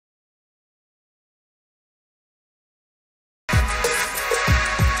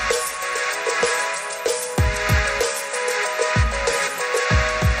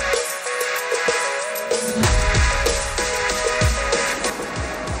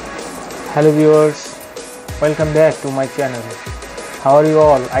Hello viewers, welcome back to my channel. How are you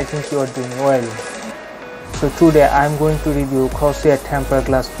all? I think you are doing well. So today I am going to review Corsair tempered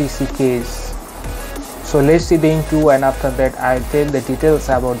glass PC case. So let's see the intro, and after that I will tell the details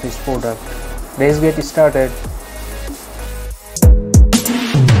about this product. Let's get started.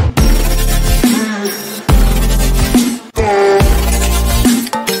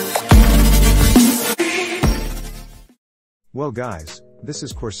 Well guys, this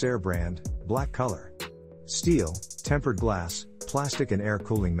is Corsair brand, black color. Steel, tempered glass, plastic and air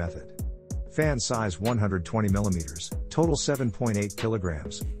cooling method. Fan size 120mm, total 7.8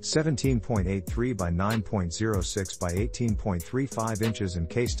 kilograms, 17.83 by 9.06 by 18.35 inches and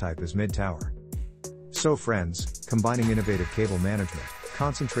case type is mid-tower. So friends, combining innovative cable management,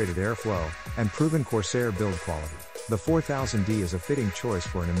 concentrated airflow, and proven Corsair build quality, the 4000D is a fitting choice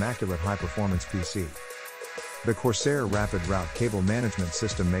for an immaculate high-performance PC. The Corsair Rapid Route cable management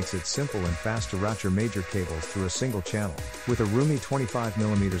system makes it simple and fast to route your major cables through a single channel, with a roomy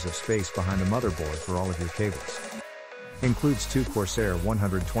 25mm of space behind the motherboard for all of your cables. Includes two Corsair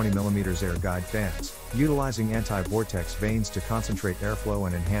 120mm air guide fans, utilizing anti-vortex vanes to concentrate airflow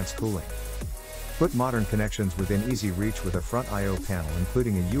and enhance cooling. Put modern connections within easy reach with a front I/O panel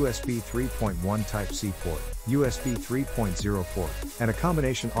including a USB 3.1 Type-C port, USB 3.0 port, and a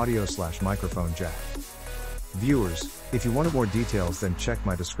combination audio/microphone jack. Viewers, if you wanted more details then check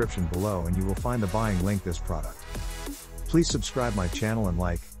my description below and you will find the buying link this product. Please subscribe my channel and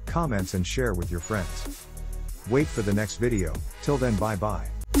like, comments and share with your friends. Wait for the next video, till then bye bye.